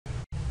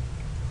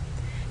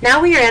Now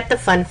we are at the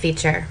Fun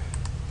feature.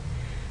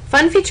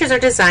 Fun features are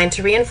designed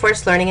to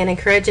reinforce learning and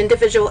encourage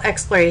individual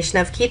exploration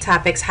of key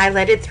topics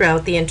highlighted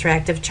throughout the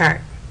interactive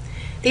chart.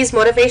 These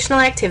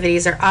motivational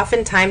activities are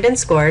often timed and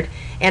scored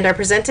and are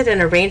presented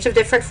in a range of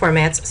different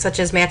formats such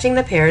as matching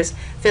the pairs,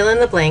 fill in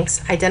the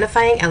blanks,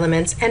 identifying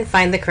elements, and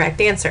find the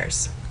correct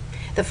answers.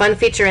 The fun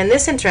feature in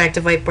this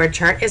interactive whiteboard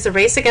chart is a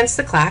race against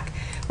the clock,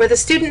 where the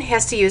student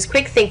has to use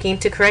quick thinking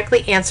to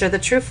correctly answer the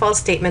true-false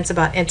statements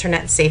about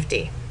internet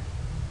safety.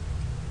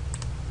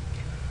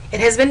 It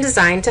has been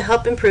designed to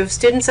help improve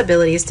students'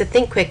 abilities to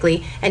think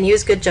quickly and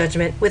use good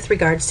judgment with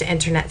regards to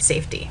internet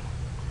safety.